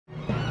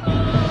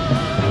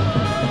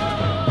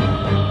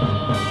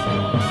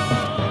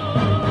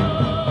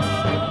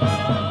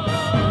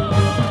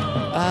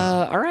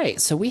right,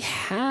 so we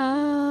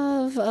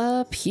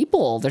have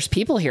people. There's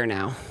people here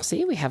now.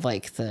 See, we have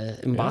like the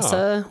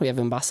Umbasa. We have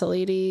Umbasa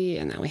lady,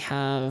 and now we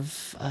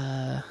have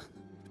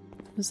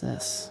who's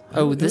this?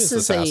 Oh, this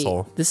is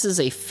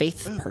a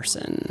faith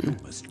person.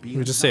 We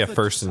would just say a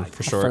person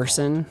for short.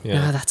 Person?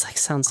 Yeah. Oh, that's like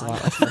sounds a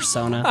lot like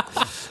Persona.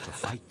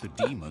 Fight the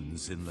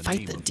demons in the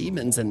Fight the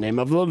demons in the name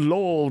of the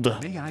Lord.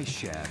 May I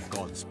share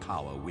God's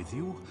power with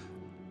you?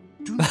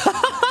 Do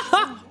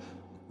not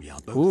we are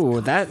both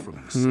Ooh, that.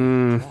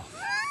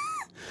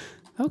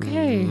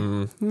 Okay.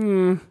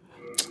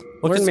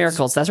 We're in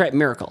miracles. That's right,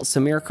 miracles. So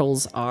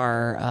miracles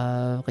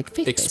are like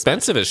faith-based.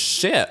 Expensive as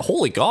shit.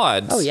 Holy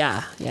gods. Oh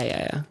yeah.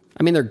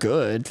 I mean, they're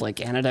good. Like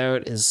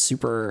Antidote is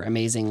super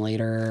amazing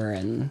later,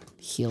 and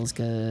heals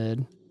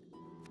good.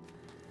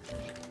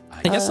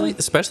 I guess,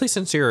 especially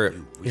since your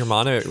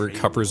mana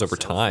recovers over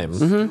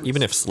time,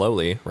 even if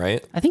slowly,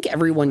 right? I think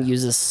everyone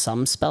uses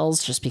some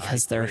spells just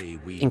because they're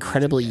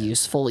incredibly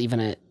useful, even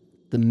at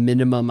the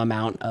minimum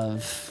amount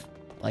of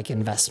like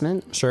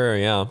investment. Sure,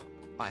 yeah.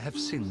 I have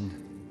sinned.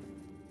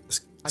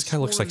 This guy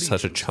looks like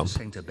such a chump.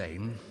 Saint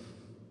Urbain,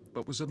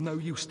 but was of no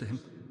use to him.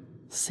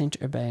 Saint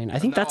Urbain. I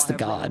think that's the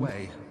god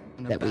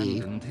that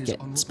we get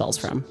spells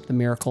from. The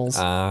miracles.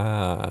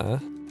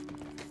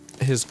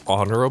 His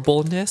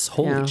honorableness?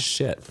 Holy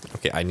shit.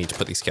 Okay, I need to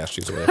put these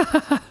cashews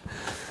away.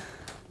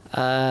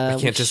 I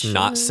can't just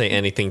not say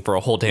anything for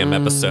a whole damn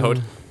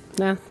episode.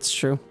 Nah, it's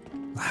true.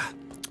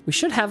 We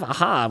should have,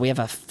 we have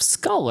a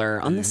scholar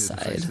on this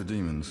side. The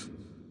demons.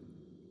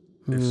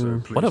 If so,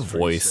 please What a free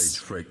voice.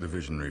 Sage Frake the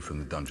Visionary from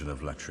the dungeon of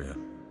Latria.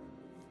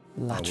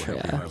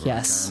 Latria,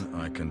 yes.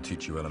 I can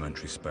teach you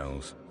elementary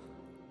spells.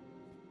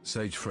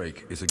 Sage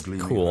Frake is a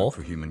gleaming Cool. hope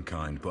for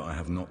humankind, but I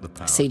have not the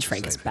power. Sage to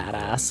Frake is save you.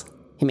 badass.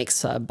 He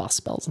makes boss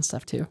spells and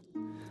stuff too.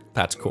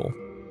 That's cool.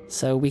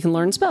 So we can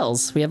learn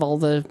spells. We have all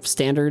the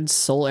standards: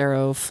 Soul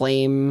Arrow,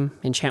 Flame,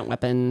 Enchant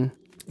Weapon.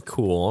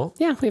 Cool.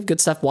 Yeah, we have good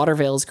stuff. Water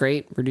Veil is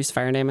great. Reduce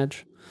fire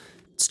damage.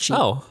 It's cheap.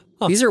 Oh.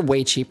 Huh. These are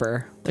way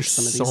cheaper. They're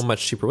Some of so these.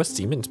 much cheaper. What's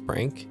Demon's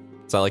Prank?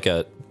 Is that like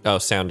a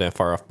sound in a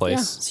far off place?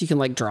 Yeah, so you can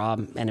like draw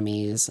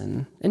enemies,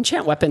 and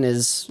Enchant Weapon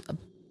is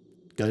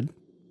good.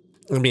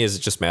 I mean, is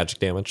it just magic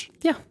damage?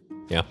 Yeah.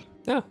 Yeah.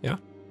 Yeah.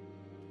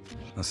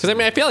 Because I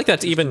mean, I feel like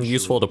that's even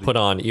useful to put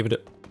on, even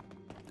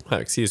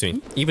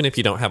even if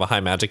you don't have a high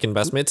magic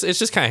investment. It's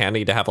just kind of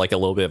handy to have like a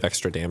little bit of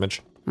extra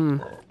damage.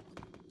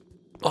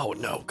 Oh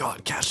no,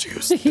 God,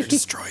 cashews! They're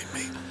destroying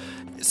me.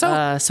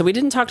 So we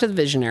didn't talk to the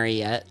Visionary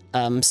yet.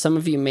 Some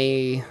of you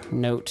may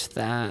note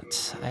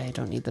that I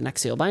don't need the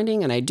Nexial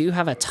Binding, and I do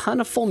have a ton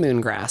of Full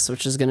Moon Grass,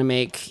 which is going to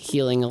make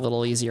healing a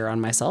little easier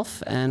on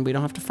myself, and we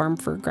don't have to farm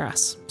for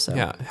grass. So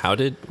Yeah, how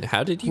did you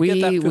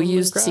get that? we Full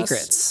used Moon Grass?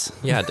 secrets.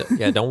 Yeah,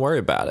 don't worry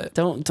about it.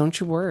 Don't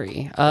you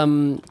worry.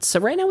 So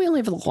right now we only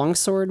have the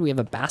longsword. We have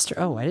a bastard.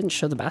 Oh, I didn't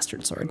show the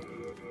bastard sword.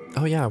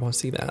 Oh yeah, I want to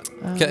see that.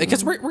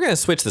 Because we're gonna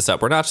switch this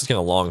up. We're not just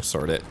gonna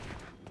longsword it.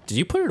 Did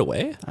you put it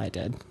away? I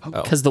did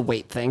because the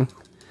weight thing.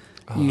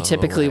 You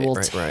typically will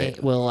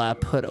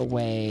put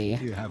away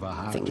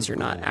things you're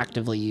not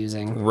actively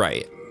using.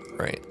 Right.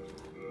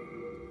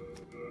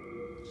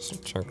 So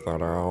check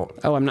that out.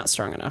 Oh, I'm not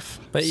strong enough.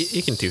 But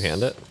you can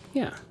two-hand it.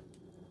 Yeah.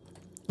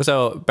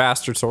 So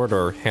bastard sword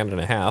or hand and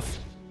a half.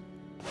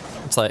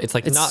 It's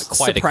like not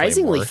quite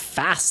surprisingly a claymore.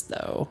 fast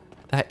though.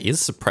 That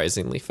is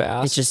surprisingly It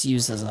fast. just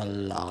uses a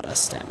lot of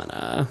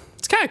stamina.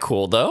 It's kind of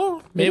cool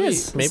though. Maybe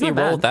is. It's maybe not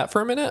roll bad. with that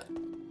for a minute.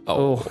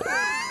 Oh.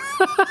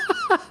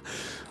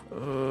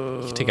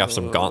 You take off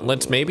some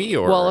gauntlets maybe,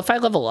 or Well, if I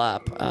level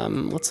up,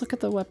 let's look at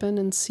the weapon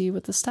and see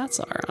what the stats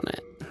are on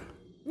it.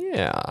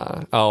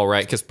 yeah. Oh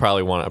right, because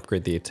probably want to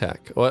upgrade the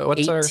attack.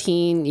 What's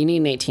 18. You need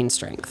an 18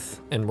 strength.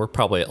 and we're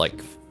probably at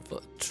like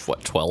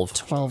what 12.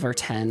 12 or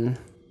 10.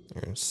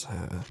 There's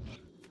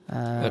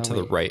to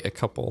the right a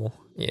couple.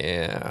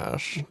 Yeah.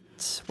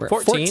 We're 14?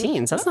 at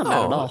 14, so that's not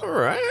bad at all. All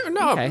right.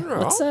 No. Okay,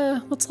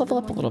 no. let's level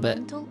up a little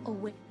bit.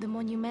 The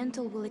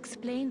monumental will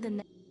explain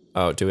the.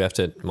 Oh, do we have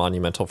to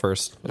monumental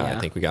first? Oh, I Yeah.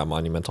 think we got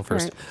monumental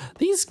first. Alright.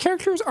 These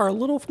characters are a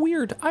little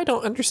weird. I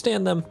don't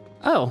understand them.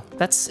 Oh,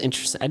 that's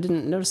interesting. I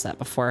didn't notice that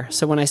before.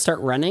 So when I start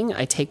running,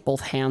 I take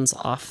both hands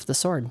off the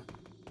sword.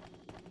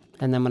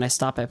 And then when I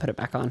stop, I put it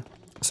back on.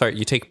 Sorry,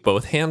 you take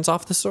both hands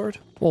off the sword?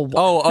 Well,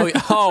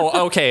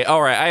 Oh, okay.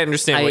 All right. I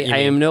understand what you I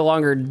mean. am no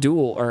longer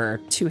dual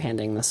or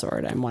two-handing the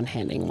sword. I'm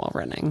one-handing while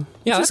running.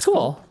 Yeah, Which that's is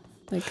cool.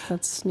 Like,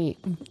 that's neat.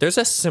 There's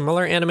a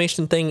similar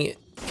animation thing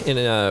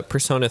in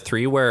Persona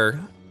 3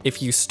 where if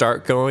you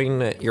start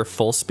going at your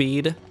full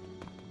speed,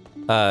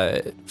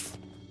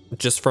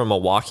 just from a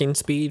walking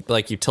speed,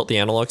 like you tilt the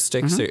analog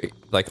sticks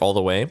like all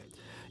the way,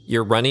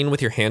 you're running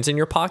with your hands in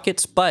your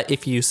pockets. But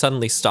if you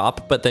suddenly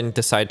stop, but then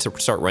decide to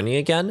start running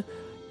again,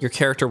 your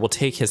character will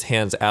take his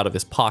hands out of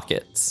his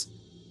pockets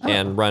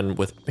and run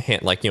with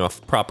a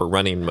proper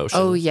running motion.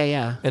 Oh,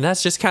 yeah. And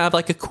that's just kind of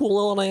like a cool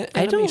little animation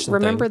I don't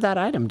remember thing. that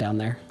item down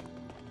there.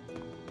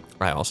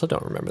 I also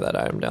don't remember that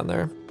item down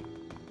there.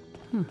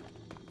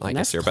 I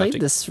guess I've you're about played to.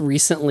 this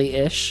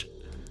recently-ish.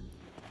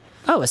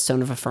 Oh, a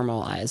Stone of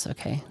Ephemeral Eyes.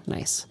 Okay,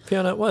 nice.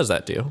 Fiona, what does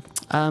that do?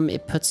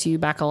 It puts you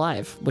back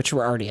alive, which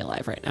we're already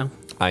alive right now.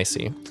 I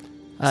see.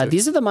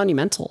 These are the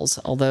monumentals,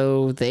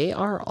 although they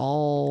are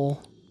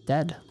all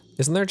dead.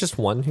 Isn't there just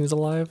one who's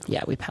alive?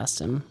 Yeah, we passed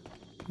him.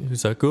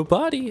 Who's a good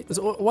buddy?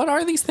 What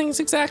are these things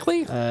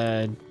exactly?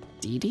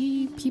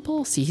 DD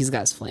people? See, he's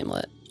got his flame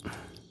lit.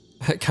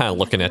 Kind of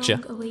looking at you.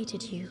 Long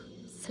awaited you,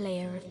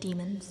 Slayer of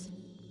Demons.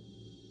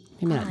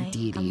 Maybe I not am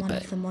DD, one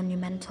but of the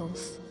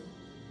monumentals.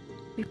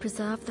 We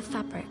preserve the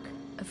fabric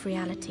of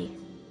reality.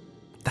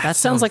 that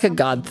sounds like a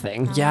god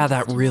thing. Yeah,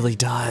 that really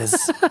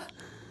does.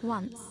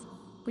 Once,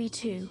 we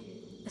too,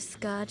 a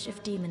scourge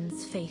of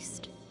demons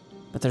faced.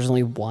 But there's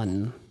only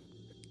one.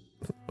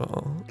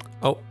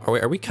 Oh,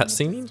 are we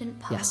cutscening? Distant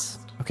past, Yes.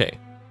 Okay,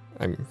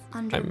 under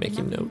I'm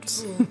making benevolent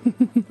notes. rule,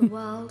 the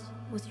world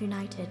was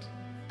united,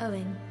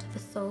 owing to the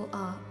soul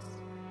arts.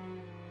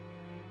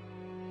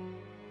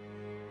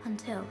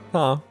 Until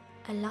Huh.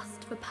 a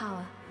lust for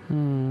power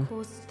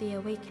caused the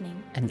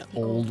awakening An of the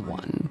old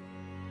one.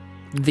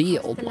 The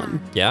Across old the one.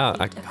 land, Yeah,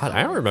 lived a God,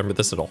 I don't foe, remember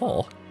this at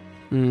all.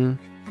 and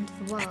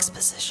the world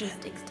Exposition.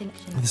 faced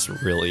extinction. This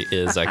really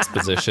is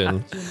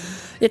exposition.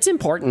 It's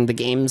important. The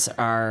games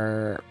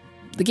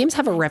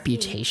have a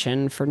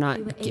reputation for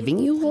not giving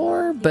you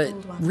lore, but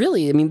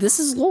really, I mean, this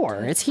is lore.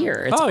 It's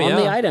here. It's Oh, on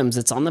the yeah. items.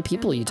 It's on the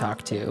people you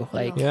talk to.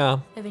 Like, Yeah.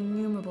 Of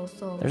innumerable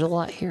souls there's a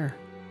lot here.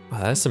 Wow,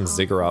 that's some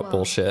ziggurat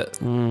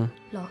bullshit.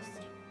 lost,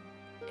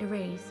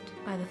 erased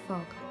by the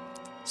fog.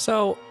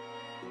 So,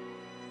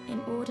 In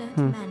order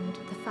to mend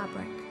the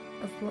fabric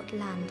of what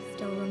land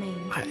still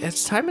remains,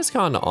 as time has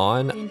gone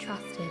on, we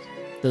entrusted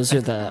Those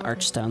are the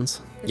archstones.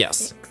 the Yes.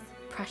 6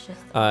 precious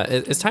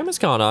as time has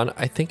gone on,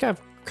 I think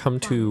I've come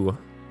to.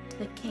 to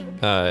the king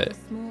uh, of a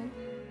small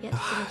yet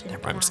diligent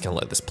Never mind, I'm just gonna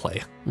land. let this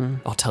play.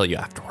 I'll tell you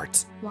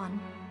afterwards. One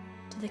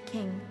to the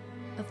king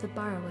of the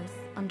burrowers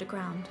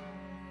underground.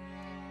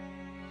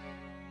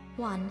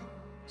 One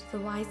to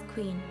the wise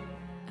queen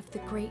of the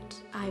great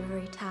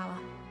ivory tower.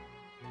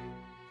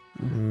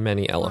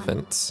 Many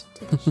elephants.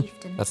 To the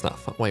chieftain. That's not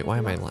fun. Wait, why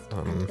am I? lost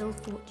and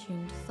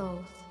ill-fortuned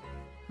souls.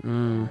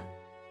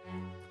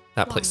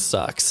 That place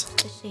One. sucks.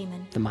 The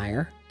shaman The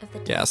mire. of the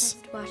Yes.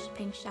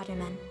 tempest-worshipping shadow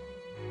men.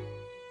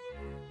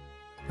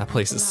 That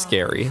place is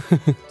scary. To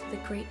the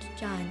great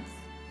giants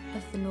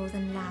of the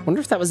northern land.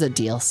 Wonder if that was a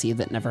DLC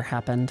that never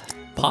happened.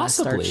 The last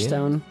Possibly.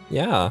 Archstone.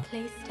 Yeah,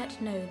 Placed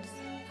at nodes.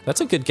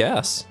 that's a good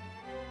guess.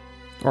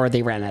 Or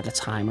they ran out of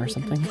time or we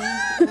something.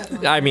 contained the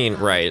old I one mean,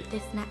 of right.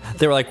 This nexus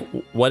They were like,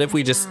 what if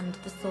we just? and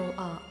the soul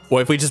arts.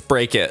 What if we just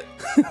break it?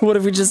 What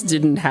if we just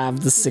didn't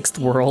have the sixth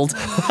world?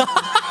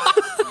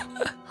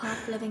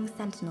 Half-living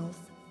sentinels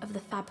of the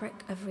fabric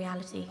of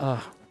reality.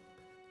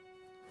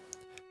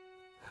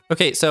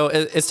 Okay, so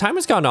as time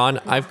has gone on,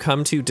 I've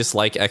come to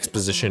dislike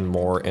exposition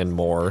more and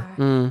more.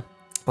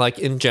 Like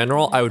in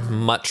general, I would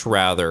much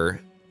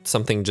rather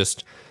something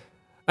just,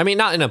 I mean,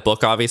 not in a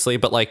book, obviously,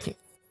 but like,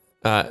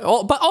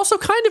 but also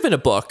kind of in a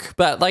book.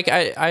 But like,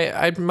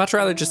 I'd much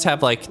rather just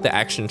have like the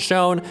action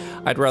shown.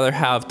 I'd rather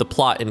have the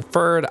plot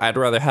inferred. I'd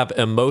rather have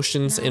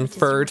emotions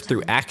inferred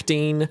through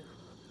acting.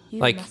 You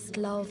like- must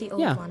lull the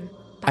old Yeah. one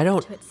back I to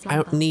don't its I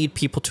don't slumber. need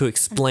people to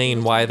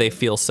explain why they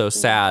feel so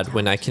sad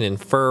when I can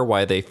infer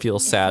why they feel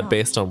sad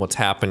based on what's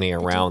happening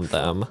around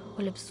them.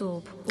 Will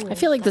absorb all I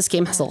feel like this that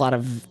game has a earth. lot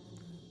of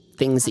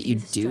things that you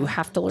do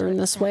have to learn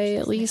this way,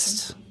 at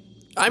least.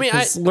 I mean,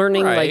 Because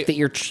learning like right.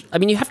 that I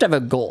mean, you have to have a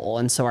goal,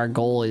 and so our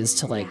goal is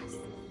to like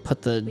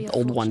put the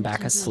old one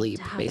back asleep,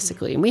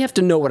 basically. And we have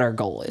to know what our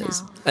goal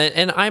is. Now,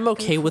 And I'm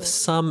okay with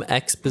some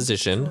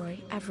exposition, destroy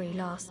every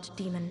last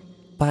demon.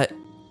 but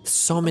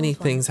so many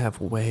things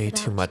have way Without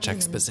too much demons,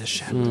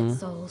 exposition. defeated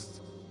souls,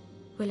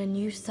 will a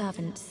new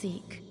servant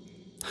seek?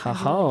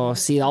 Haha,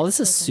 see, all this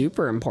is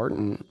super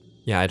important.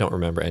 Yeah, I don't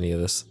remember any of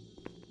this.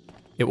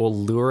 It will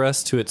lure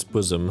us to its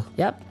bosom.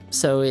 Yep.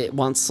 So it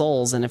wants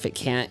souls, and if it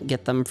can't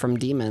get them from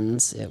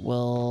demons, it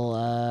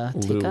will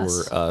take Lure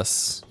us.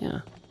 us. Yeah.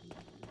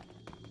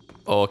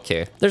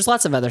 Okay. There's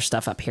lots of other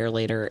stuff up here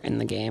later in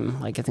the game.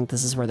 Like, I think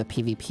this is where the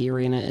PvP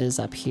arena is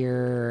up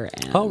here.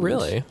 And Oh,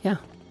 really? Yeah.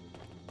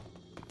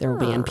 There will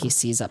be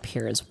NPCs up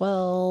here as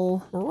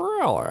well.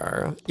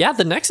 Yeah,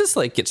 the Nexus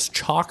like gets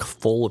chock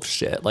full of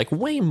shit. Like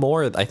way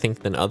more, I think,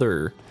 than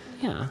other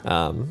Yeah.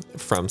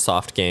 from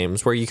soft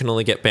games where you can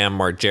only get Bam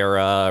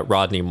Margera,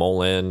 Rodney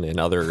Mullen, and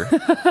other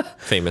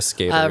famous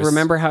skaters.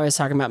 Remember how I was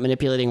talking about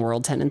manipulating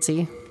world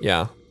tendency?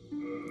 Yeah.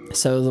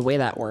 So the way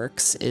that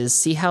works is,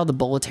 see how the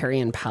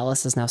Boletarian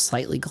Palace is now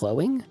slightly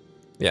glowing?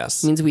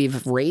 Yes. It means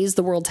we've raised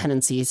the world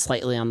tendency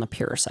slightly on the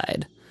pure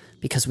side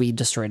because we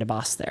destroyed a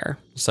boss there.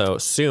 So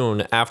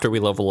soon after we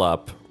level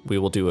up, we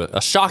will do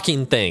a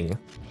shocking thing.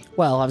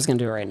 Well, I was going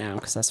to do it right now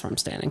because that's where I'm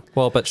standing.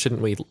 Well, but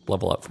shouldn't we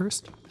level up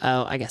first?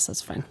 Oh, I guess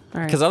that's fine. All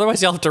right. Because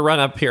otherwise you'll have to run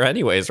up here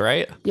anyways,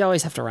 right? You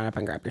always have to run up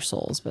and grab your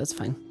souls, but it's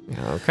fine.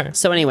 Yeah, okay.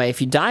 So anyway,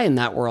 if you die in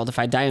that world, if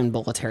I die in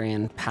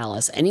Boletarian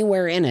Palace,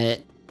 anywhere in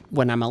it,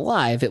 when I'm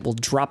alive, it will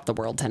drop the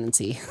world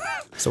tendency.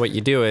 So what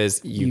you do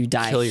is You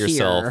die kill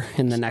yourself. here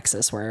in the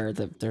Nexus where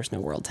there's no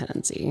world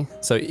tendency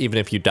So even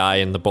if you die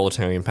in the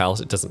Boletarian Palace,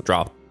 it doesn't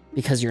drop.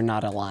 because you're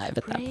not alive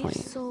at that Brave point.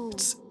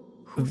 souls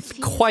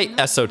quite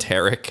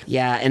esoteric.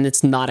 Yeah, and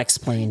it's not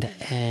explained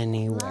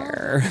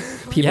anywhere.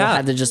 People Yeah.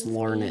 had to just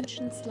learn it.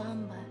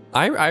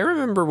 I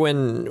remember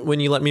when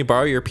you let me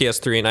borrow your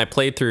PS3 and I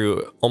played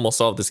through almost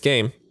all of this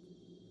game.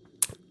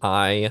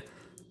 I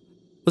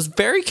was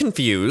very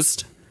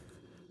confused.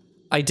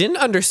 I didn't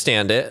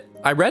understand it.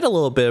 I read a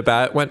little bit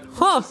about it, went,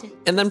 huh,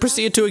 and then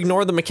proceeded to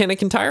ignore the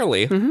mechanic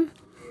entirely.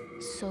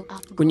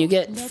 When you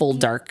get full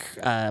dark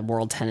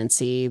world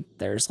tendency,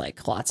 there's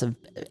like lots of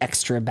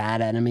extra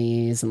bad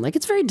enemies, and like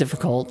it's very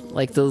difficult.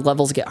 Like the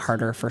levels get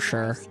harder for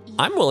sure.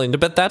 I'm willing to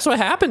bet that's what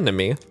happened to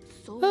me.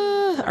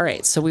 All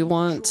right, so we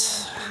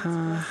want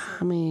how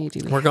many do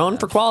we? We're going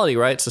for quality,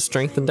 right? So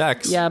strength and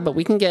dex. Yeah, but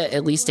we can get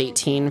at least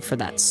 18 for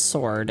that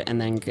sword, and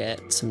then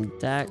get some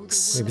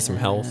dex, Maybe some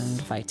health.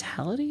 and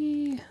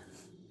vitality.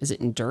 Is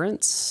it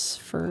endurance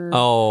for?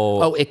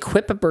 Oh,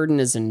 Equip a burden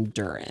is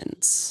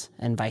endurance,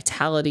 and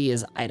vitality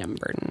is item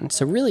burden.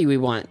 So really, we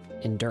want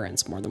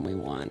endurance more than we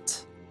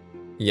want.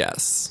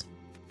 yes.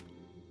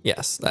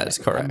 Yes, that is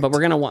correct. But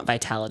we're gonna want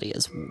vitality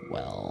as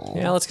well.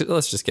 Yeah, let's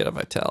just get a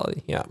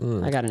vitality. Yeah.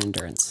 I got an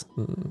endurance.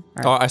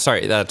 Oh, I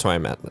sorry. That's what I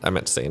meant. I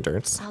meant to say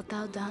endurance. Art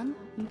thou done?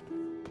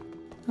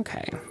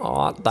 Okay.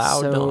 Oh,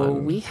 thou So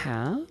done. we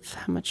have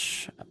how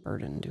much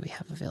burden do we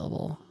have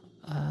available?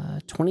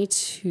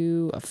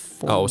 22 of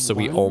 4. Oh, so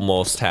we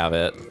almost have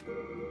it.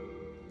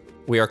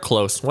 We are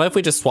close. What if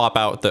we just swap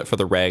out for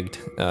the regged,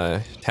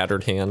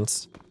 tattered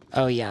hands?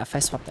 Oh yeah, if I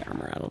swap the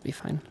armor out, it'll be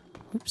fine.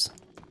 Oops.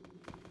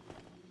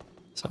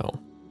 So,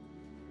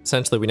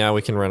 essentially,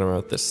 we can run around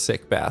with this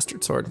sick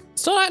bastard sword.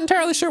 Still not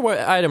entirely sure what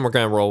item we're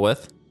gonna roll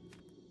with.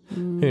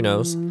 Who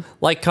knows?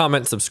 Like,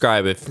 comment,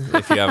 subscribe if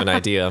you have an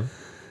idea.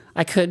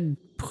 I could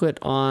put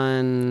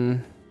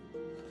on.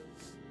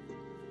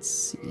 Let's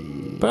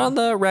see. But on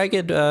the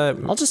ragged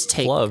I'll just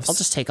take. gloves. I'll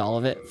just take all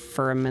of it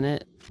for a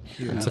minute.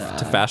 And,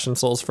 to fashion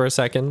souls for a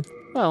second.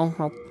 well,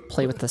 I'll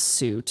play with the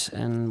suit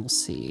and we'll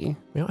see.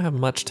 We don't have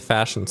much to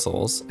fashion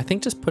souls. I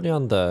think just putting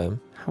on the...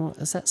 How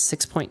is that?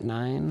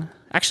 6.9.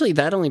 Actually,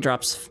 that only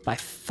drops by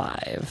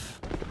 5.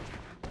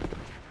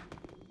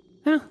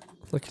 Yeah.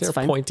 Look at It's our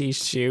fine. pointy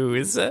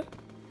shoes. Look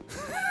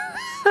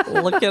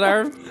at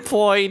our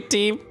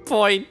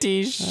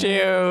pointy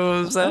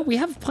shoes. Oh, we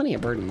have plenty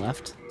of burden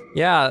left.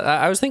 Yeah,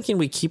 I was thinking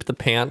we keep the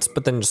pants,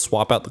 but then just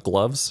swap out the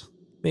gloves,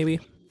 maybe.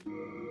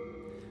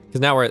 Because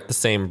now we're at the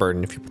same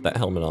burden if you put that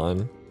helmet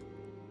on.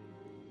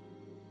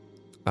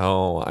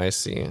 Oh, I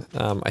see.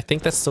 I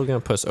think that's still gonna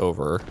put us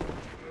over.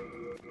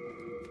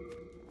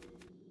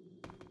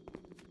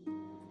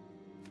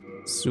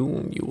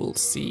 Soon you will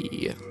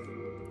see.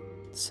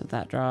 So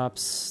that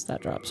drops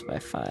by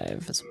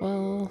 5 as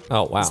well.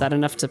 Oh, wow. Is that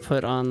enough to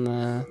put on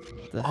the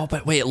Oh,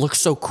 but wait, it looks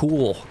so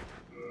cool.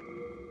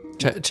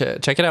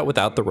 Check it out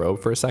without the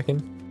robe for a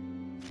second.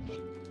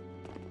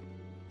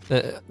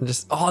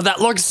 Oh,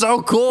 that looks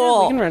so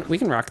cool. we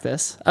can rock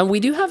this. We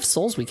do have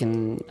souls we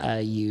can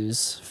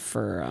use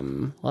for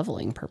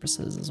leveling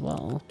purposes as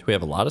well. Do we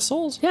have a lot of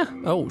souls? Yeah.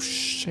 Oh,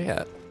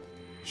 shit.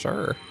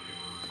 Sure.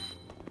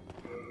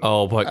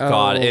 Oh, but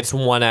God, Oh. it's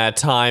one at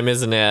a time,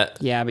 isn't it?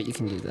 Yeah, but you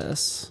can do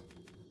this.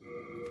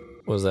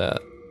 What was that?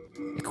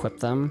 Equip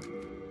them.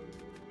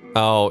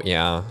 Oh,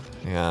 yeah.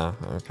 Yeah,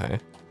 okay.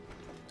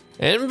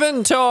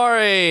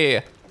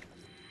 Inventory!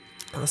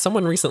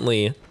 Someone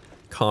recently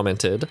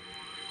commented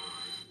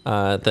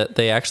that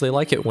they actually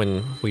like it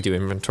when we do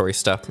inventory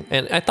stuff.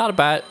 And I thought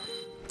about it,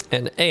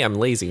 and A, I'm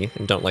lazy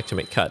and don't like to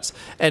make cuts.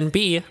 And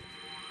B,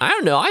 I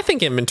don't know, I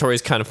think inventory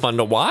is kind of fun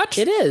to watch.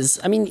 It is.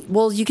 I mean,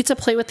 well, you get to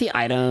play with the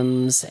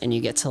items and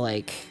you get to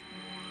like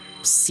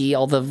see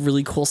all the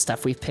really cool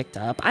stuff we've picked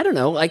up. I don't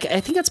know. Like, I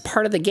think that's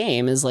part of the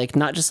game is like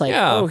not just like,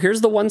 Yeah. oh,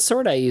 here's the one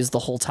sword I used the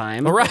whole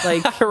time. Right,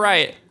 Like,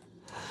 right.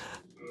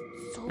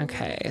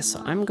 okay,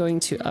 so I'm going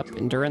to up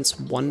endurance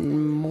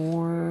one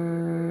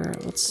more.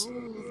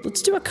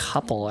 Let's do a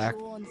couple.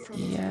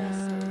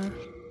 Yeah.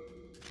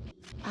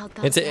 Art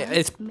thou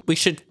It's done? we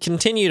should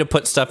continue to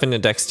put stuff into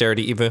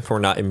dexterity even if we're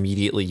not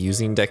immediately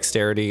using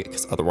dexterity,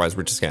 because otherwise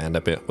we're just gonna end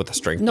up with a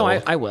strength. No,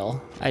 roll. I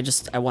will.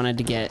 I wanted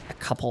to get a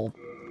couple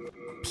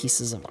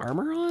pieces of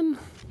armor on.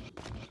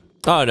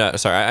 Oh no,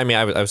 sorry. I mean,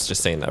 I was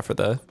just saying that for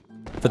the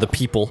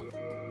people.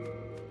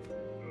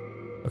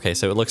 Okay,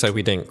 so it looks like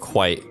we didn't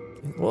quite.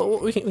 Well,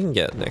 we can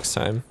get it next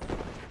time.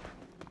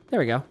 There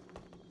we go.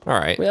 All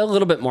right. We have a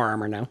little bit more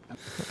armor now.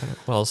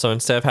 Well, so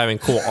instead of having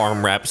cool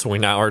arm wraps, we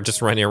now are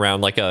just running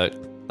around like a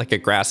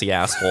grassy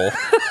asshole.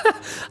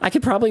 I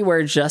could probably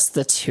wear just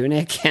the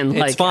tunic and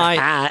like It's fine.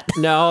 a hat.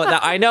 No,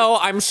 I know.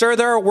 I'm sure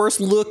there are worse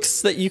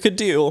looks that you could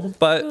do,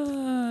 but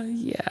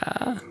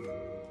Yeah.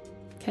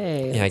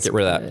 Okay. yeah, let's get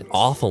rid of that put-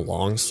 awful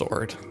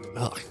longsword.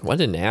 Ugh, what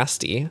a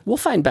nasty. We'll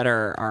find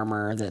better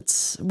armor.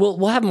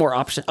 We'll have more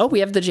options. Oh, we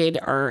have the jade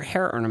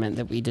hair ornament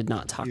that we did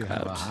not talk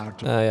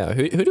about. Yeah.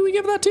 Who do we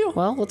give that to?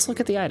 Well, let's look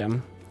at the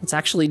item. Let's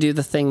actually do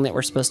the thing that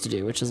we're supposed to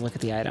do, which is look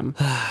at the item.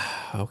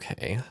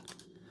 Okay.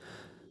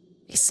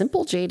 A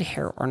simple jade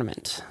hair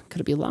ornament.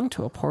 Could it belong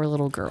to a poor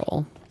little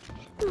girl?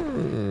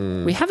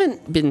 We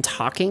haven't been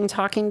talking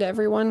to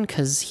everyone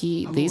because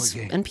these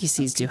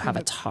NPCs do have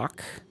a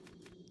talk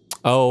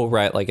Oh,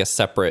 right, like a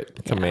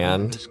separate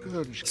command.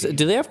 Scourge So,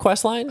 do they have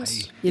quest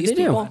lines? Yeah, These they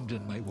do. people?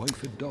 abandoned my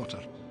wife and daughter.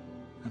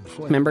 And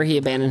fled. Remember, he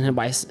abandoned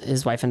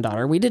his wife and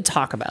daughter. We did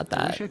talk about I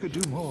that. wish I could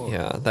do more.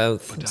 Yeah, but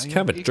that's I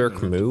kind of am a jerk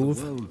ignorant of the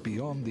move. world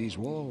beyond these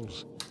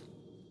walls.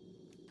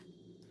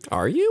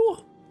 Are you?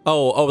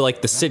 Oh,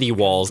 like the city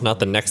walls, not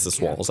the Nexus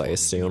walls, I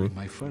assume.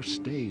 My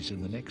first days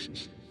in the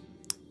Nexus.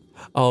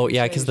 Oh,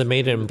 yeah, because the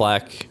Maiden in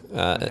Black,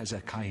 As a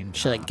kind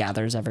She like heart,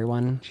 gathers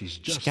everyone. she's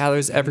just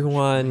gathers like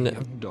everyone. my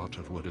young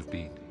daughter would have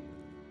been.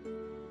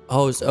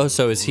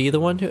 so is he the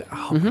one who?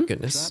 Oh my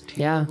goodness. Trapped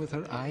here Yeah. with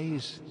her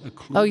eyes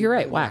Oh, you're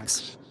right, occluded by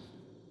Wax.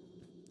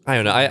 I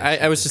don't know.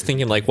 I was just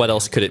thinking, like, what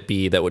else could it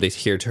be that would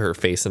adhere to her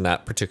face in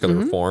that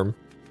particular form?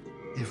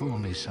 If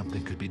only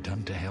something could be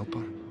done to help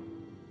her.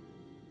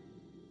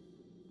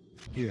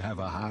 You have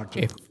a heart.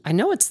 If- I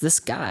know it's this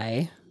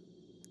guy.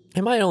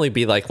 It might only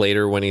be like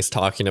later when he's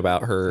talking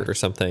about her or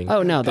something.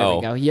 Oh no, there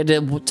we go. You had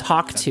to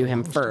talk to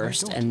him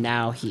first, and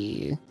now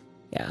he,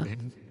 yeah.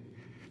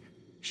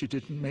 She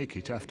didn't make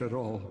it after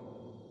all.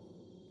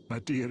 My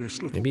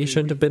dearest little Maybe you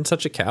shouldn't have been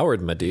such a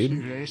coward, my baby.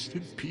 dude. Rest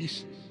in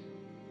peace.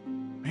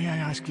 May I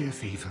ask you a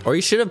favor? Or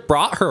you should have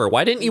brought her.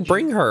 Why didn't you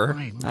bring her?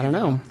 I don't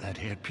know. That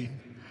hairpin.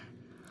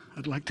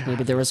 I'd like to Maybe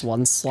have there it. was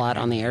one slot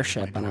on the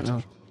airship. I don't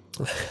know.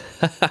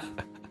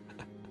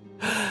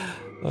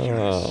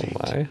 Oh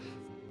my.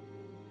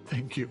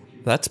 Thank you.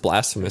 That's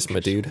blasphemous, my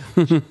dude.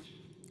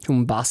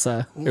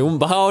 Umbasa.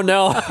 Oh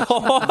no.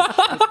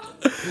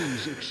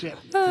 Please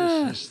accept this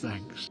as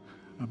thanks.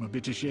 I'm a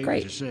bit ashamed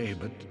Great. to say,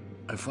 but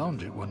I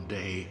found it one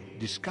day,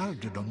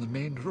 discarded on the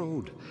main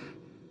road.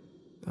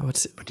 Oh,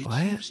 it's But it what?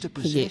 seems to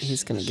possess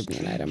he's gonna give me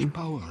an strange item.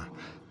 power.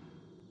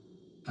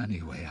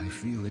 Anyway, I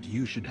feel that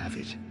you should have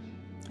it.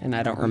 And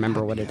I don't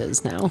remember what it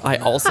is now. I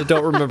also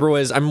don't remember what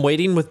it is. I'm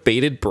waiting with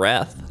bated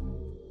breath.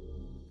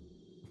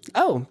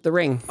 Oh, the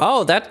ring.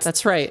 Oh,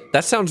 That's right.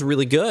 that sounds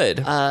really good.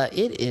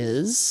 It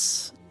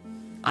is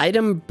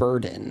item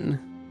burden.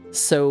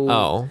 So,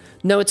 Oh.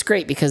 no, it's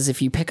great because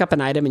if you pick up an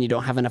item and you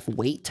don't have enough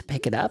weight to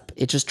pick it up,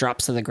 it just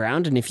drops to the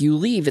ground. And if you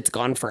leave, it's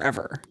gone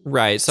forever.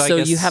 Right. So, So I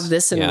guess, you have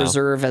this in yeah.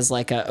 reserve as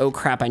like a, oh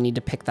crap, I need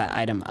to pick that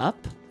item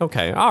up.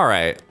 Okay. All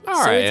right.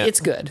 All So right. it's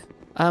good.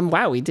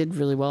 Wow, we did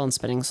really well in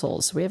spending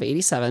souls. So we have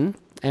 87,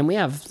 and we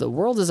have the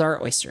world is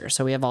our oyster.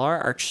 So we have all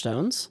our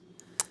archstones.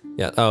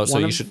 Yeah. Oh, so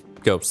One you of- should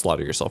go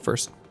slaughter yourself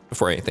first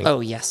before anything. Oh,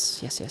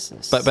 yes.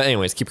 But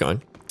anyways, keep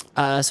going.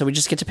 So we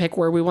just get to pick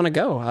where we want to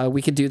go.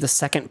 We could do the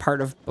second part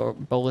of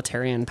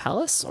Boletarian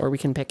Palace, or we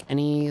can pick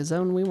any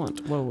zone we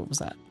want. Whoa, what was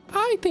that?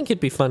 I think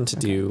it'd be fun to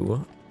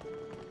do.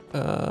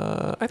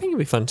 I think it'd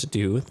be fun to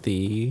do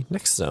the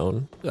next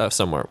zone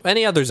somewhere.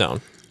 Any other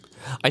zone.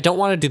 I don't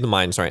want to do the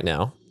mines right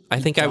now. I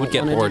think I would don't get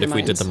wanna do bored the if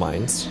we did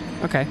mines? the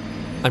mines. Okay.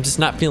 I'm just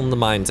not feeling the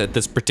mines at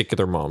this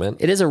particular moment.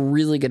 It is a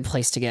really good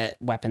place to get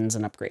weapons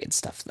and upgrade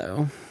stuff,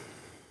 though.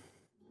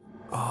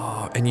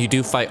 And you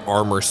do fight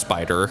Armor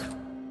Spider.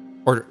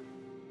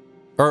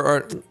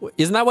 Or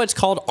isn't that what it's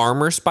called?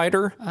 Armor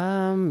Spider?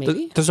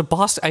 Maybe. There's a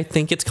boss, I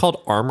think it's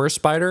called Armor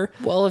Spider.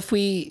 Well, if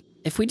we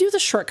do the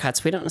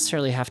shortcuts, we don't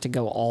necessarily have to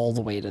go all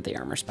the way to the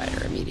armor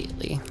spider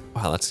immediately.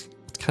 Wow, that's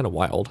kind of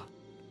wild.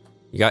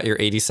 You got your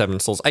 87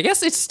 souls. I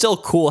guess it's still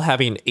cool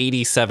having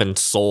 87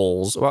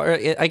 souls. Well,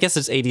 I guess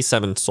it's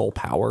 87 soul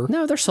power.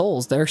 No, they're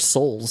souls. They're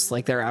souls,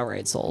 like they're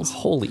outright souls.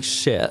 Holy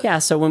shit. Yeah,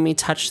 so when we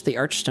touch the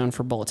Archstone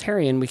for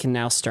Boletarian, we can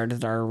now start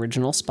at our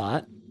original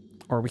spot,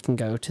 or we can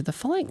go to the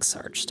Phalanx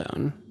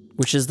Archstone,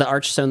 which is the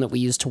Archstone that we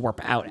use to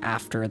warp out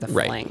after the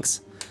Right.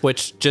 Phalanx.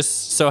 Which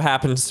just so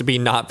happens to be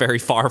not very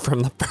far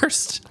from the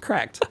first.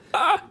 Correct.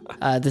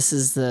 This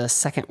is the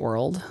second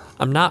world.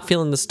 I'm not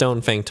feeling the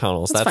Stone Fang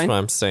tunnels. That's fine. what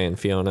I'm saying,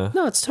 Fiona.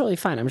 No, it's totally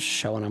fine. I'm just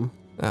showing them.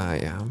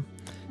 Yeah.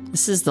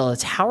 This is the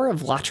Tower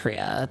of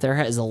Latria.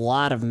 There is a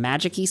lot of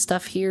magic-y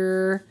stuff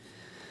here.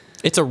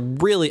 It's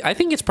I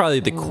think it's probably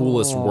the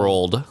coolest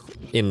world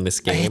in this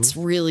game. It's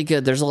really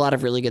good. There's a lot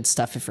of really good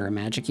stuff if you're a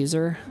magic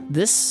user.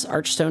 This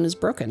Archstone is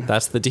broken.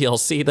 That's the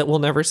DLC that we'll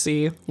never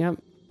see. Yep.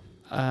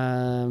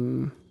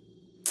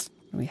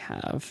 We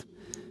have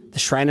the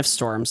Shrine of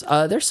Storms.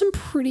 There's some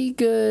pretty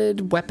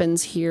good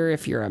weapons here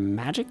if you're a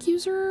magic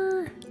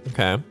user.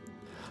 Okay.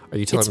 Are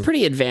you It's telling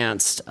pretty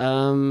advanced.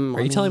 Are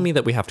you telling me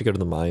that we have to go to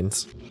the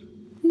mines?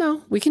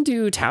 No, we can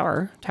do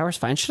Tower. Tower's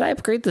fine. Should I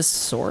upgrade this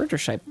sword or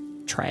should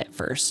I try it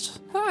first?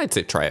 I'd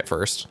say try it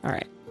first. All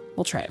right,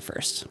 we'll try it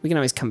first. We can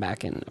always come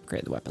back and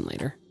upgrade the weapon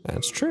later.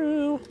 That's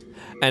true.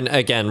 And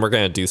again, we're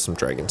going to do some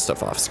dragon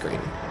stuff off screen.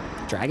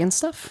 Dragon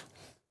stuff?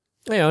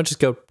 You know, just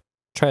go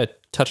try to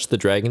touch the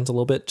dragons a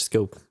little bit. Just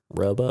go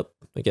rub up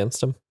against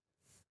them.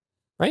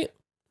 Right?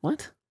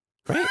 What?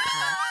 Right?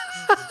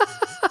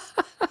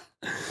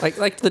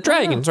 like the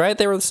dragons, right?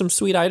 There were some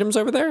sweet items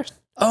over there.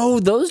 Oh,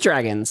 those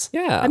dragons.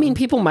 Yeah. I mean,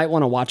 people might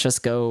want to watch us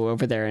go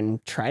over there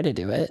and try to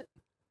do it.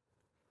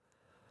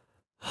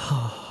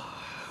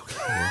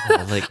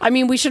 Like, I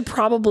mean, we should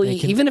probably,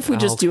 even if we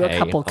just do a okay,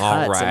 couple cuts,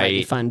 it might be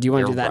alright, fun. Do you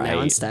want to you're do that now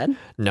right. instead?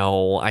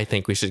 no, I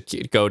think we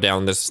should go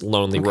down this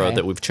lonely road Okay.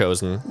 that we've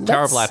chosen.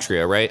 Tower of Let's-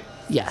 Latria, right?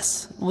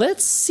 Yes.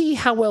 Let's see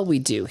how well we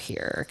do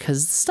here,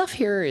 because stuff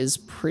here is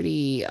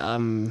pretty,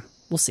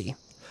 we'll see.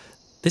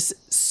 This is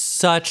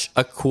such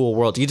a cool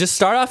world. You just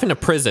start off in a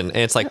prison, and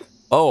it's like,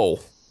 oh,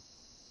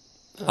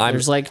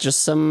 There's like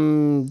just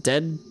some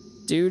dead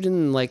dude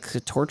in like a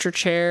torture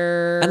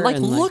chair. and like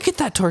look at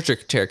that torture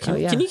chair. Can, Oh,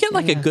 yeah, can you get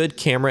like yeah, a yeah. good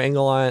camera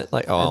angle on it?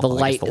 Like, oh, the I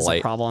guess light is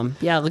a problem.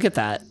 Yeah, look at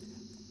that.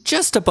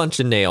 Just a bunch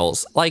of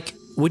nails. Like,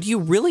 would you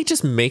really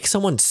just make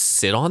someone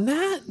sit on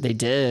that? They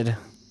did.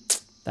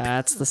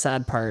 That's the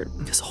sad part.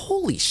 Because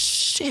holy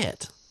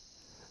shit.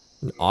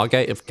 An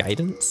Augite of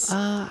Guidance?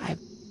 I'm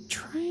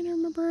trying to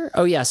remember.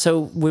 Oh yeah,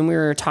 so when we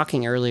were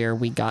talking earlier,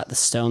 we got the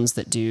stones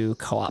that do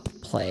co-op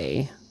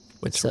play.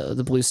 So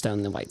the blue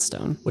stone, the white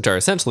stone. Which are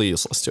essentially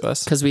useless to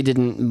us. Because we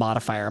didn't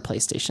modify our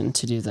PlayStation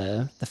to do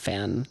the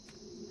fan.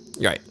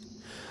 Right.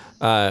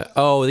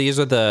 These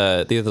are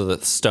the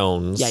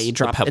stones. Yeah, you the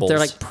drop it. pebbles. They're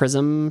like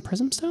prism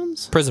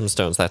stones? prism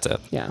stones, that's it.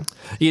 Yeah.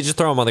 You just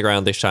throw them on the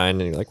ground, they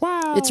shine, and you're like,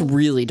 wow. It's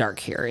really dark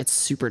here. It's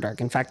super dark.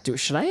 In fact,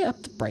 should I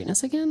up the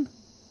brightness again?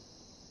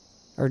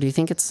 Or do you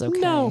think it's okay?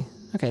 No.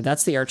 Okay,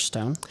 that's the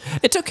archstone.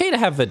 It's okay to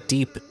have a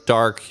deep,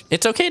 dark.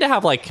 It's okay to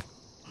have like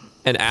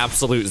an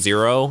absolute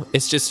 0.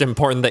 It's just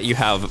important that you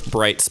have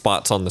bright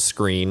spots on the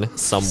screen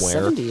somewhere.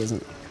 70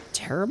 isn't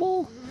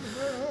terrible.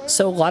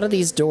 So a lot of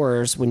these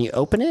doors, when you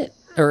open it,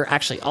 or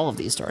actually all of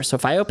these doors. So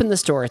if I open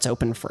this door, it's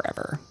open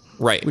forever.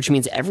 Right. Which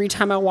means every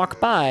time I walk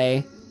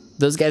by,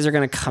 those guys are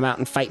going to come out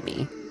and fight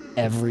me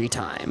every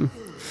time.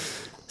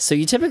 So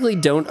you typically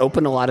don't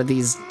open a lot of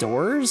these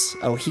doors.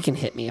 Oh, he can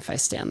hit me if I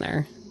stand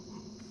there.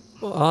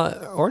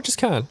 Or just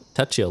kind of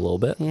touch you a little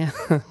bit. Yeah.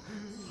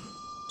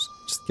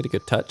 Just get a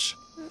good touch.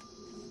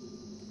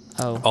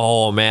 Oh,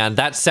 Oh man,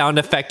 that sound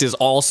effect is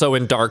also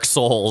in Dark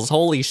Souls.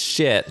 Holy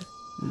shit.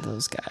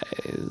 those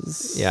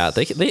guys. Yeah,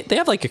 they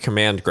have like a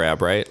command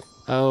grab, right?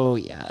 Oh,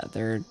 yeah,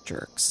 they're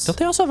jerks. Don't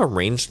they also have a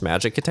ranged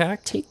magic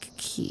attack? Take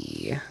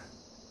key.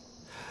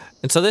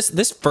 And so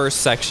this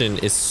first section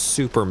is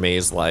super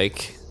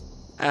maze-like.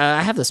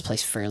 I have this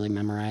place fairly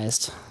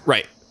memorized.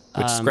 Right.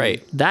 Which is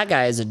great. That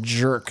guy is a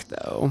jerk,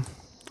 though.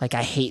 Like,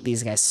 I hate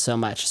these guys so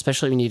much,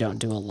 especially when you don't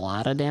do a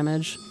lot of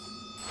damage.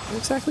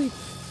 Exactly.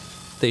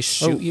 They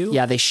shoot you?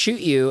 Yeah, they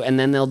shoot you, and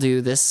then they'll do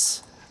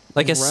this.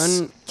 Like a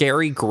Run-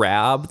 scary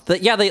grab.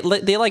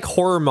 They like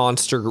horror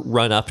monster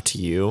run up to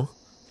you.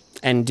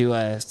 And do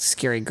a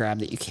scary grab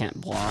that you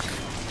can't block.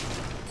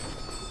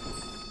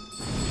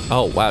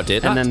 Oh, wow,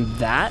 did And not? then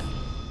that.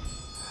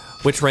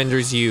 Which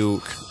renders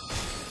you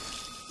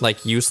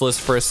like useless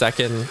for a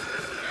second.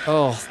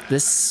 Oh,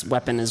 this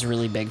weapon is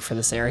really big for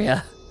this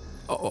area.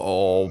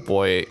 Oh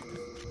boy.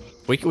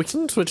 We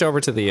can switch over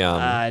to the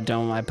I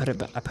put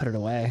it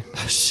away.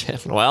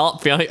 shit. Well,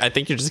 I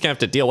think you're just gonna have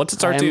to deal. What's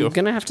its R2? I'm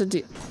gonna have to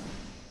do.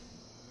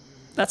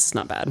 That's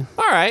not bad.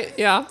 All right,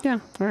 yeah. Yeah.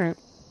 All right.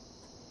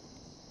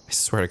 I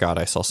swear to God,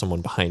 I saw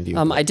someone behind you.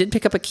 I did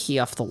pick up a key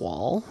off the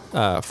wall.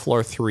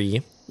 Floor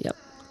 3, Yep.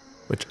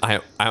 which I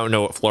don't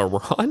know what floor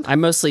we're on. I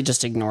mostly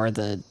just ignore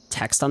the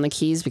text on the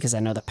keys because I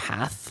know the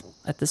path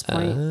at this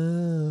point.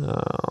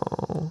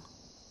 Oh.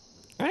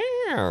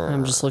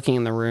 I'm just looking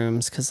in the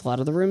rooms because a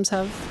lot of the rooms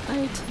have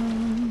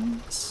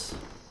items.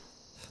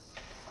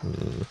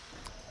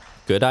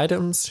 Good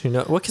items? Who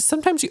knows? Well, because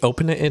sometimes you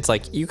open it and it's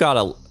like you got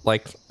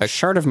a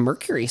Shard of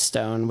Mercury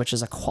stone, which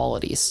is a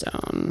quality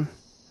stone,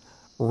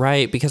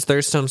 right, because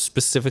there's some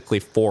specifically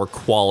for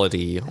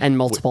quality. and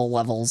multiple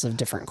levels of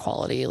different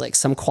quality. Like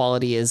some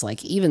quality is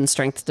like even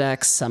strength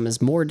dex, some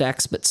is more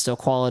dex but still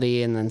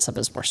quality, and then some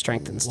is more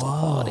strength and still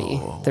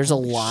quality. There's a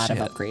lot of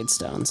upgrade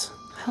stones.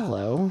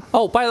 Hello.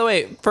 Oh, by the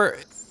way,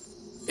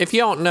 if you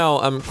don't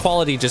know,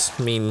 quality just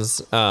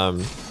means and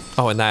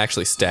that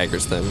actually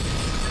staggers them.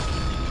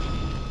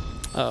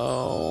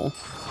 Oh.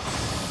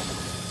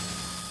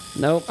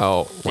 Nope.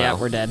 Oh, Yeah, wow.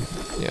 we're dead.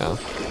 Yeah.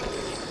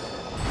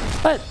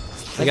 But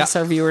I got- guess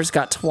our viewers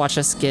got to watch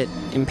us get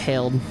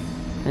impaled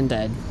and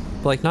dead.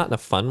 But like not in a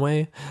fun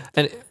way.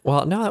 And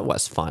well, no, that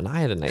was fun.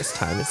 I had a nice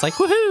time. It's like,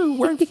 woohoo,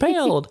 we're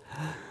impaled.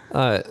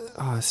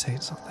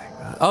 Saying something.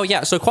 Oh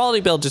yeah, so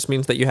quality build just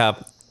means that you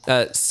have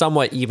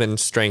somewhat even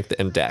strength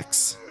and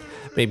dex.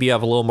 Maybe you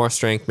have a little more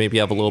strength, maybe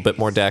you have a little bit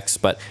more dex,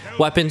 but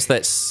weapons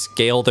that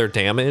scale their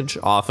damage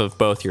off of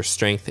both your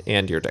strength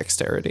and your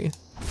dexterity.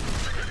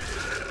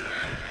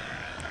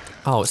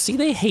 Oh, see,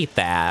 they hate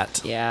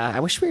that. Yeah,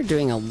 I wish we were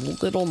doing a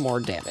little more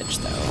damage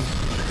though.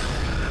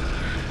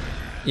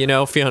 You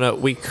know, Fiona,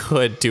 we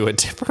could do a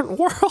different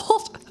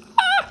world.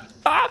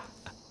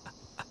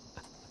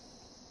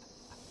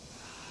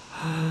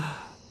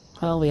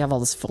 Well, we have all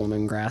this full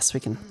moon grass. We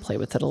can play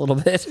with it a little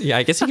bit. Yeah,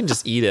 I guess you can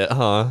just eat it,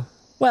 huh?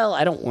 Well,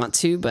 I don't want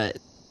to, but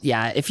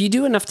yeah, if you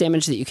do enough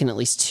damage that you can at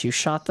least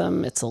two-shot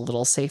them, it's a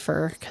little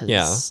safer because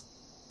Yeah.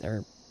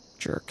 they're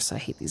jerks. I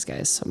hate these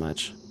guys so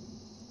much.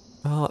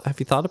 Well, have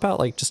you thought about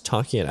like just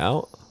talking it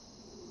out?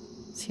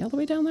 Is he all the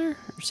way down there?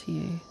 Or is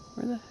he...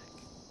 Where the heck?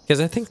 Because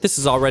I think this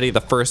is already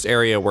the first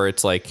area where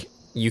it's like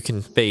you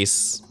can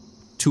face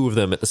 2 of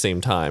them at the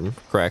same time,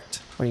 correct?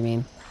 What do you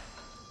mean?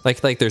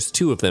 Like there's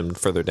 2 of them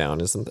further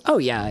down, isn't there? Oh,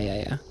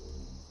 yeah.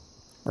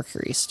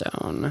 Mercury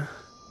stone.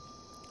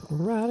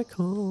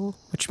 Radical.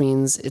 Which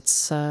means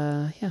it's,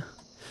 yeah.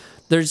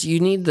 You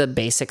need the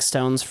basic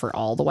stones for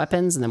all the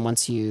weapons, and then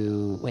once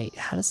you... Wait,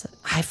 how does it...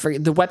 I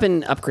forget. The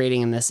weapon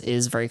upgrading in this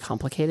is very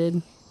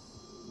complicated.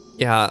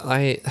 Yeah,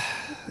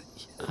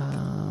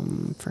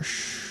 For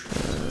sure.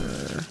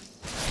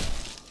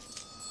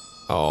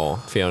 Oh,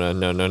 Fiona,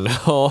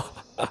 no.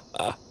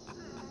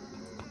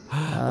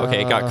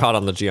 Okay, got caught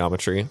on the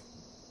geometry.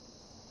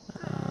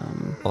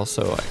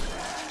 Also,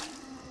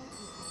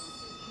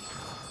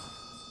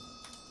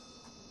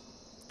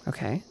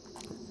 Okay.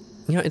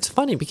 you know, it's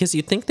funny because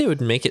you'd think they would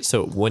make it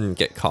so it wouldn't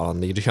get caught on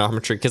the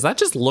geometry, because that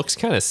just looks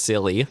kind of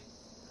silly.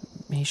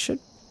 He should...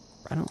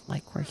 I don't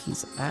like where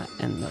he's at,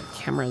 and the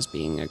camera's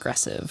being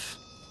aggressive.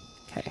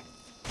 Okay.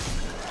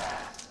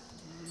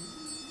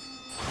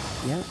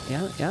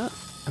 Yeah.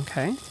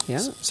 Okay, yeah.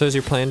 So is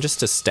your plan just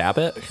to stab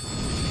it?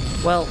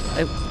 Well,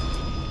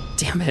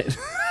 damn it.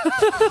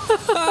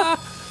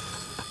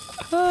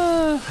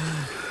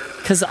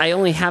 Because I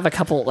only have a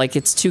couple, like,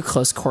 it's 2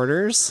 close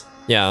quarters.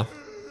 Yeah.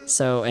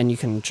 So, and you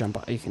can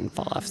you can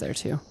fall off there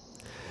too.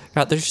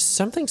 God, there's just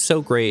something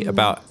so great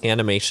about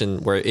animation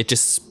where it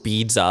just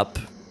speeds up.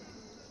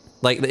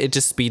 Like, it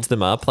just speeds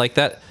them up like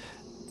that.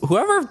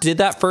 Whoever did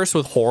that first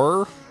with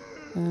horror,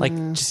 like,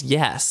 just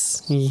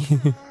yes.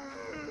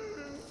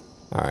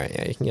 All right,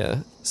 yeah, you can get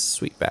a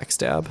sweet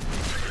backstab.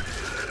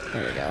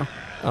 There you go.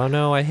 Oh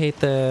no, I hate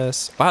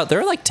this. Wow,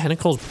 there are like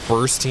tentacles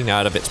bursting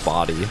out of its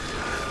body.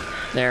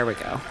 There we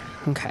go.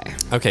 Okay.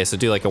 Okay, so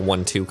do like a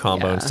 1-2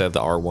 combo Yeah. instead of the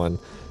R1.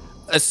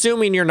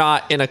 Assuming you're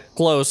not in a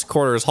close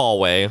quarters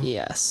hallway,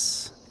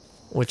 Yes.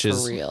 which For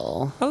is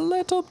real. a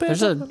little bit.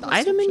 There's an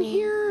item in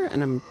here,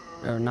 and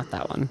or not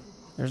that one.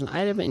 There's an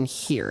item in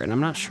here, and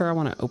I'm not sure I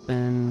want to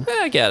open.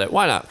 I get it.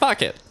 Why not?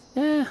 Fuck it.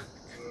 Yeah.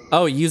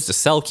 Oh, you used a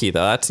cell key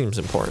though. That seems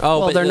important. Oh,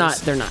 Well, but they're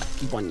it's- not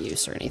one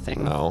use or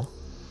anything. Oh,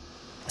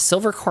 A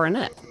silver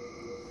coronet.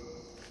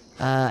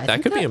 I that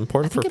think could be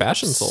important I think for it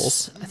fashion ups-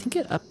 souls. I think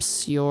it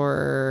ups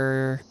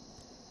your...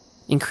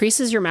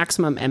 Increases your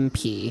maximum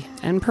MP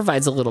and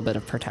provides a little bit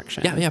of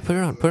protection. Yeah, put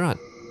it on, put it on.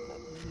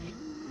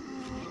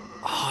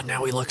 Oh,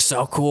 now we look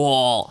so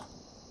cool.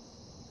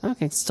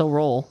 Okay, still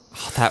roll.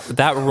 Oh,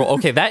 that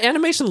okay, that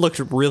animation looked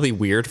really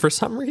weird for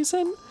some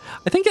reason.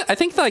 I think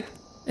like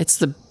It's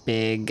the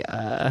big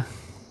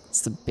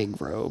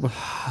robe.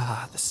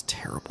 this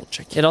terrible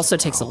chicken. It also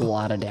takes a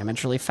lot of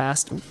damage really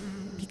fast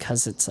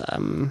because it's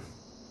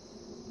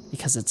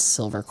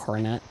silver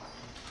coronet.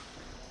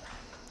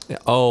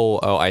 Oh,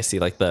 I see.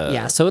 Like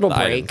Yeah, so it'll the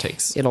item break.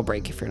 takes It'll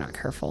break if you're not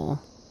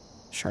careful.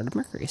 Shard of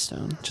Mercury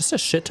stone. just a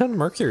shit ton of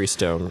mercury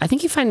stone. I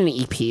think you find an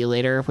EP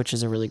later, which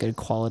is a really good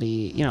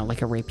quality,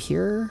 like a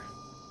rapier.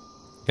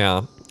 Yeah,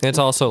 and it's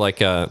also like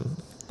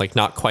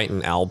not quite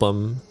an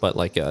album, but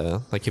like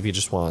if you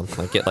just want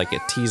to like get like a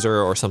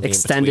teaser or something.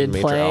 Extended in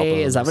between major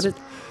play. Is that albums.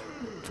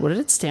 what did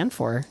it stand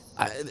for?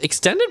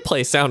 Extended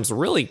play sounds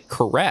really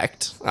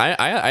correct.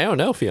 I don't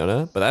know,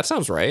 Fiona, but that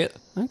sounds right.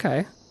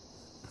 Okay.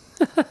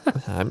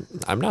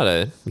 I'm not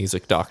a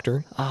music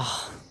doctor.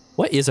 Oh.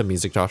 What is a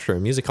music doctor? A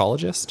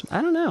musicologist?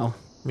 I don't know.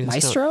 mean, it's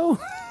Maestro?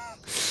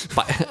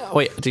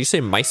 Wait, did you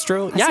say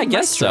maestro? Yeah, I said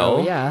guess maestro,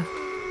 so. Yeah.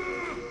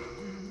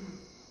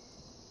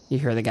 You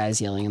hear the guys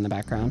yelling in the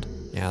background.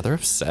 Yeah, they're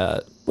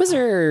upset.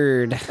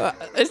 Wizard!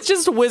 It's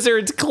just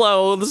wizard's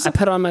clothes. I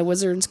put on my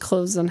wizard's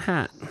clothes and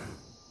hat.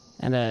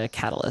 And a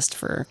catalyst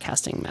for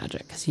casting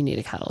magic, because you need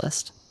a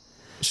catalyst.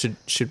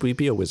 Should we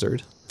be a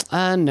wizard?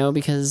 No,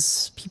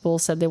 because people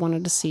said they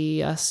wanted to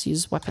see us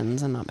use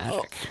weapons and not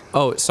magic.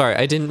 Oh, sorry.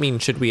 I didn't mean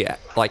should we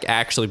like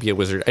actually be a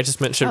wizard. I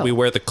just meant should we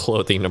wear the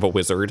clothing of a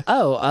wizard?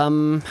 Oh,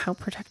 how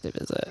protective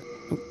is it?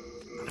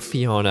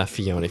 Fiona.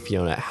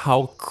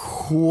 How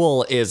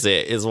cool is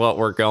it? Is what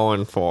we're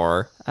going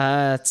for.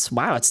 It's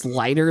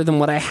lighter than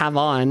what I have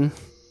on.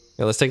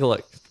 Yeah, let's take a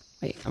look.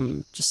 Wait,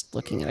 I'm just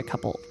looking at a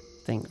couple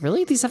things.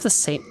 Really? These have the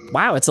same...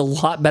 Wow, it's a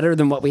lot better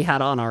than what we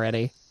had on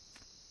already.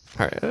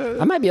 All right.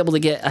 I might be able to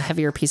get a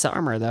heavier piece of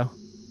armor, though.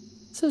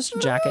 So it's a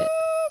jacket.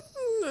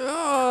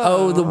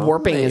 Oh, the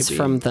warping is maybe.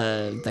 from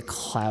the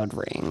cloud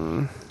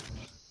ring.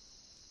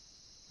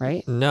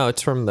 Right? No,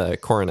 it's from the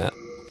coronet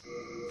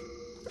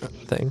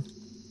thing.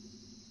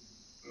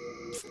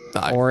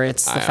 Or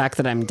it's the fact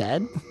that I'm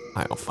dead?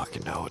 I don't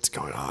fucking know what's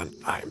going on.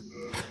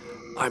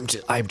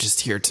 I'm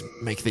just here to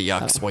make the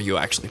yucks while you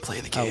actually play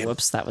the Oh, game.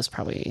 whoops, that was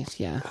probably...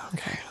 Yeah.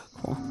 Okay.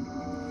 Cool.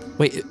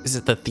 Wait, is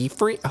it the thief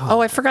ring?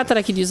 Oh, I forgot that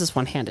I could use this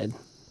one-handed.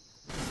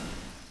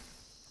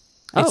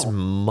 It's Oh,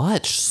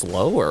 much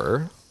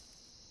slower.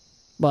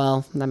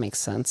 well, that makes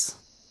sense.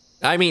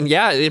 I mean,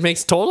 yeah, it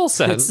makes total It's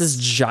sense. this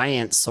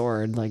giant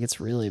sword, like it's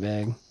really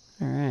big.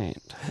 All right.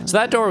 So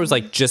that door was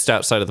like just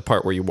outside of the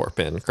part where you warp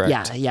in,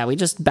 correct? Yeah, we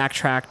just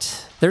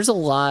backtracked. There's a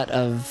lot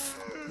of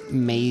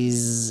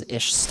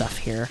maze-ish stuff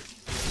here.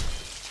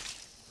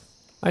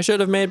 I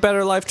should have made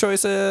better life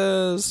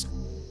choices.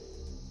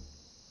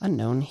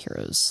 Unknown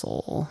hero's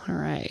soul. All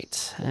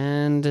right.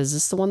 And is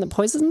this the one that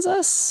poisons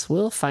us?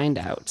 We'll find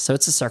out. So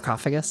it's a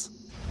sarcophagus?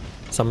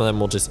 Some of them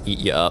will just eat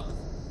you up.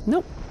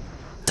 Nope.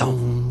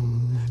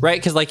 Right?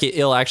 Because like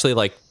it'll actually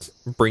like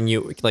bring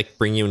you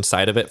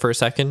inside of it for a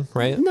second,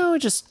 right? No,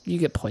 you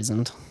get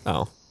poisoned.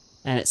 Oh.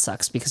 And it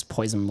sucks because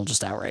poison will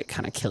just outright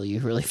kind of kill you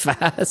really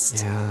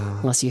fast. Yeah.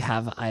 Unless you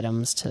have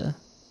items to...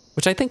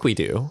 Which I think we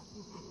do.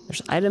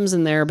 There's items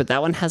in there, but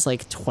that one has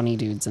like 20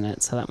 dudes in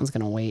it, so that one's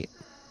going to wait.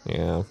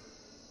 Yeah.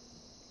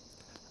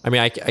 I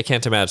mean, I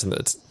can't imagine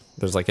that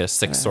there's like a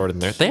 6 sword in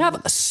there. They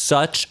have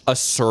such a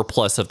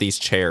surplus of these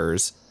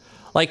chairs.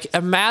 Like,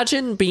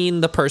 imagine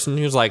being the person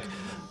who's like,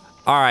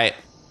 all right,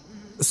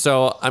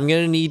 so I'm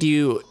going to need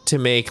you to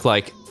make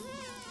like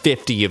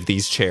 50 of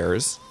these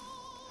chairs.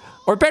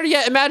 Or better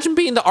yet, imagine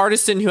being the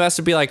artisan who has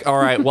to be like, all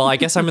right, well, I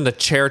guess I'm in the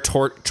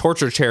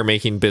torture chair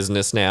making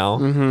business now.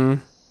 Mm-hmm.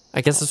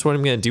 I guess that's what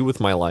I'm going to do with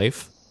my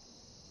life.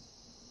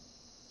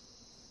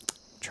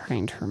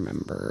 Trying to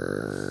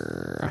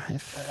remember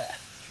if...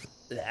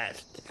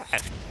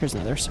 Here's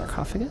another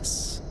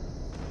sarcophagus.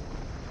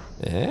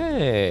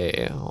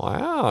 Hey,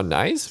 wow,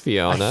 nice,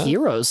 Fiona. A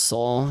hero's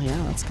soul. Yeah,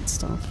 that's good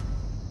stuff.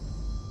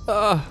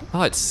 Oh,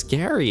 it's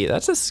scary.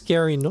 That's a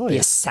scary noise. The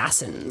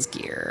assassin's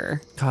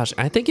gear. Gosh,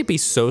 I think it'd be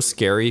so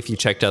scary if you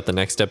checked out the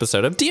next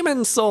episode of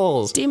Demon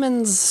Souls.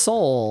 Demon's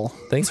soul.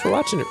 Thanks for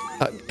watching.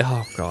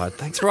 Oh, God.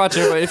 Thanks for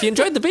watching. If you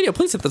enjoyed the video,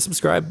 please hit the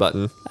subscribe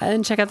button.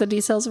 And check out the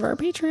details of our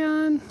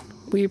Patreon.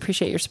 We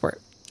appreciate your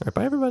support. All right,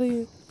 bye,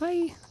 everybody.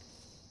 Bye.